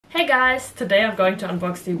Hey guys, today I'm going to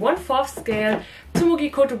unbox the 1/4 scale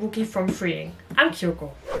Tsumugi Kotobuki from Freeing. I'm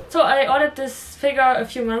Kyoko. So I ordered this figure a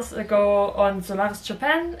few months ago on Solaris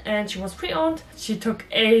Japan and she was pre-owned. She took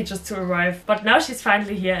ages to arrive, but now she's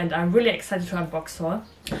finally here and I'm really excited to unbox her.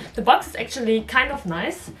 The box is actually kind of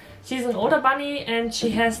nice. She's an older bunny and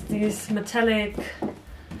she has these metallic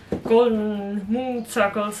golden moon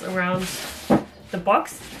circles around the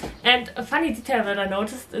box. And a funny detail that I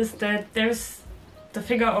noticed is that there's the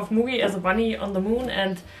figure of Mugi as a bunny on the moon,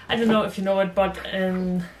 and I don't know if you know it, but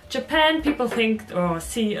in Japan people think or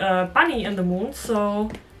see a bunny in the moon, so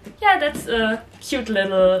yeah, that's a cute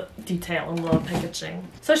little detail on the packaging.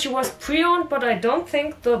 So she was pre-owned, but I don't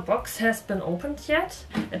think the box has been opened yet.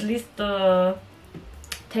 At least the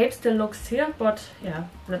tape still looks here, but yeah,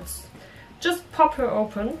 let's just pop her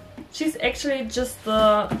open. She's actually just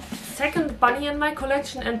the second bunny in my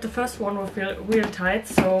collection and the first one with real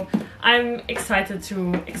tights, so I'm excited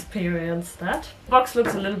to experience that. The box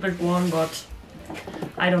looks a little bit worn, but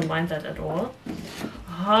I don't mind that at all.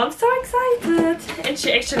 Oh, I'm so excited! And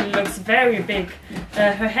she actually looks very big.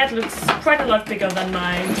 Her head looks quite a lot bigger than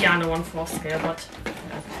my Diana 1/4 scale, but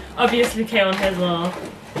obviously Kaon has a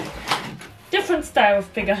different style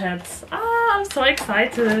of bigger heads. Ah, I'm so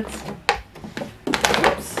excited!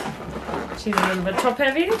 Oops. She's a little bit top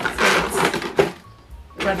heavy, so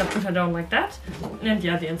let's rather put her down like that. And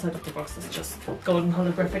yeah, the inside of the box is just golden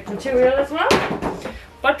holographic material as well.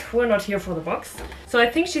 But we're not here for the box. So I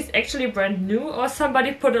think she's actually brand new, or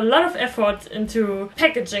somebody put a lot of effort into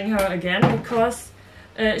packaging her again, because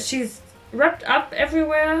she's wrapped up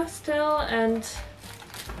everywhere still, and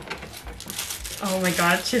oh my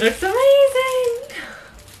god, she looks amazing!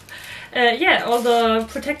 Yeah, all the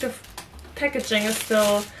protective packaging is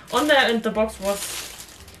still on there and the box was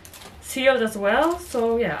sealed as well,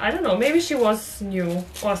 so yeah, I don't know, maybe she was new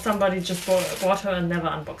or somebody just bought her and never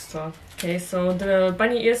unboxed her. Okay, so the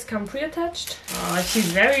bunny ears come pre-attached.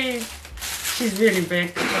 She's really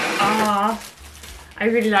big. I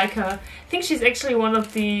really like her. I think she's actually one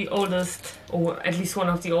of the oldest, or at least one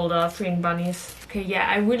of the older Freeing bunnies. Okay, yeah,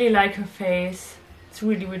 I really like her face. It's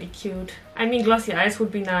really cute. I mean, glossy eyes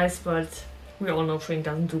would be nice, but we all know Freeing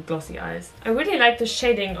doesn't do glossy eyes. I really like the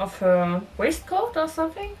shading of her waistcoat or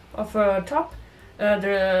something, of her top.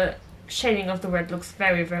 The shading of the red looks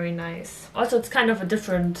very nice. Also, it's kind of a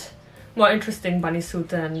different, more interesting bunny suit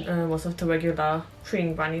than most of the regular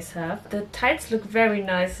Freeing bunnies have. The tights look very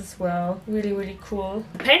nice as well, really cool.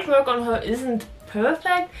 The paintwork on her isn't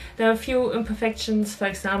perfect. There are a few imperfections, for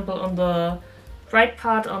example, on the right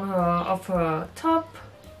part of her top,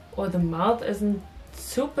 or the mouth isn't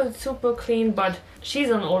super clean, but she's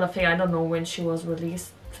an older figure. I don't know when she was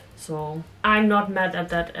released, so I'm not mad at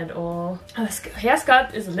that at all. Her hair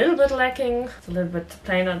sculpt is a little bit lacking. It's a little bit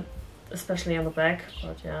plainer, especially on the back,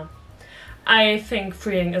 but yeah. I think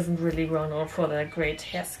Freeing isn't really grown out for their great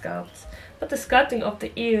hair sculpts. But the sculpting of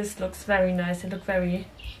the ears looks very nice. They look very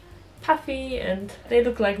puffy and they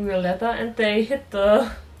look like real leather, and they hit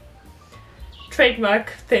the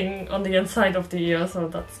trademark thing on the inside of the ear, so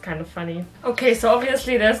that's kind of funny. Okay, so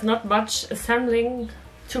obviously there's not much assembling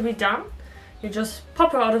to be done. You just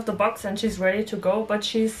pop her out of the box and she's ready to go, but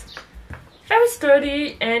she's very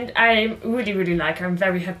sturdy and I really like her. I'm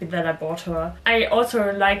very happy that I bought her. I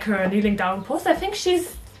also like her kneeling down pose. I think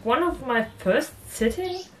she's one of my first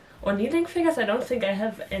sitting or kneeling figures. I don't think I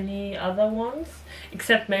have any other ones,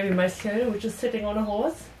 except maybe my Ciel, which is sitting on a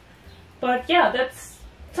horse. But yeah, that's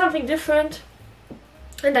something different.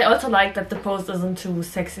 And I also like that the pose isn't too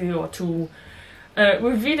sexy or too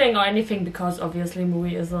revealing or anything, because obviously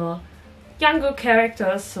Mugi is a younger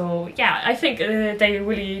character, so yeah, I think they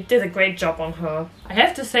really did a great job on her. I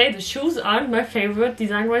have to say the shoes aren't my favorite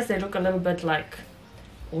design-wise. They look a little bit like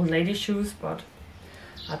old lady shoes, but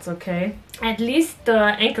that's okay. At least the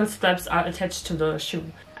ankle straps are attached to the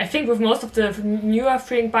shoe. I think with most of the newer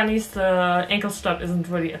Freeing bunnies, the ankle strap isn't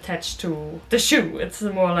really attached to the shoe. It's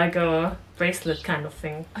more like a bracelet kind of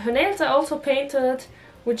thing. Her nails are also painted,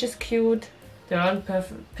 which is cute. They aren't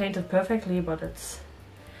painted perfectly, but it's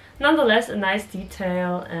nonetheless a nice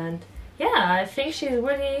detail, and yeah, I think she's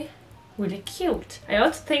really cute. I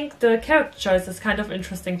also think the character choice is kind of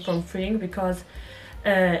interesting from Freeing, because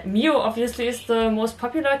Mio obviously is the most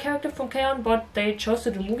popular character from Kaon, but they chose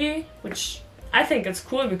to do Mugi, which I think it's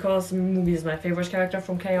cool because Mugi is my favorite character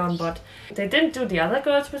from Kaon, but they didn't do the other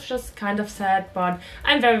girls, which is kind of sad, but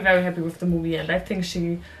I'm very happy with the Mugi and I think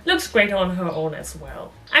she looks great on her own as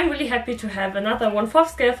well. I'm really happy to have another 1/4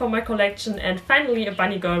 scale for my collection and finally a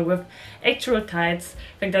bunny girl with actual tights.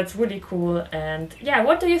 I think that's really cool, and yeah,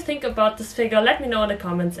 what do you think about this figure? Let me know in the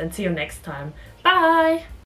comments and see you next time. Bye!